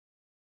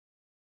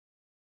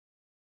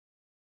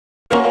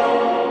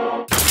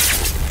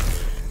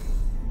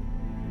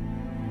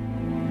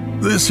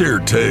This here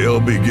tale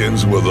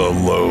begins with a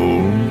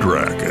lone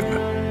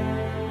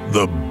dragon,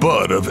 the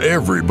butt of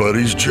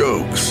everybody's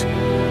jokes.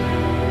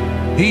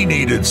 He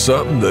needed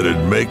something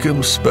that'd make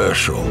him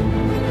special,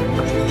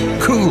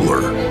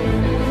 cooler,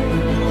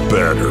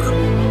 better,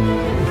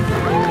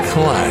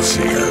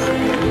 classier.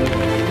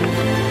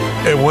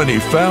 And when he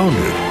found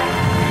it,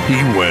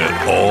 he went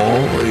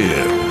all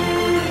in.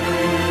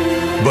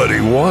 But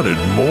he wanted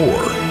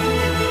more,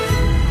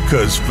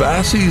 'cause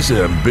Fassie's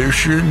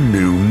ambition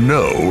knew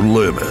no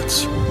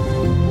limits.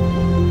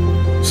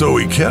 So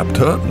he kept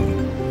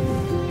hunting.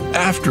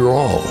 After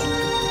all,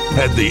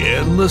 had the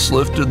Endless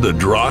lifted the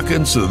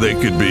Draken so they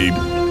could be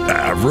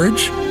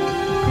average?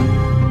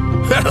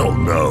 Hell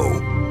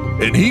no.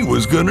 And he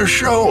was gonna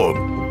show him.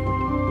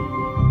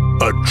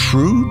 A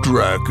true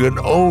dragon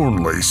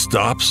only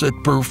stops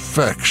at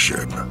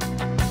perfection.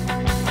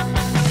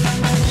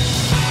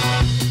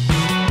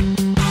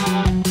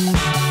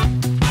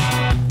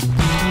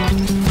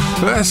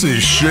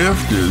 Fassie's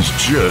shift is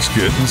just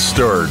getting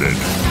started.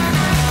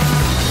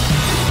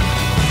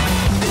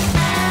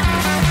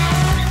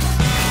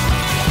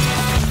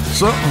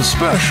 Something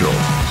special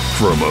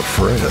from a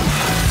friend.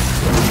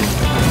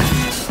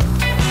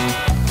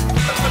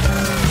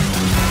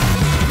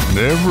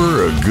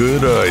 Never a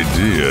good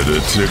idea to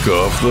tick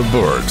off the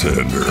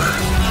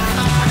bartender.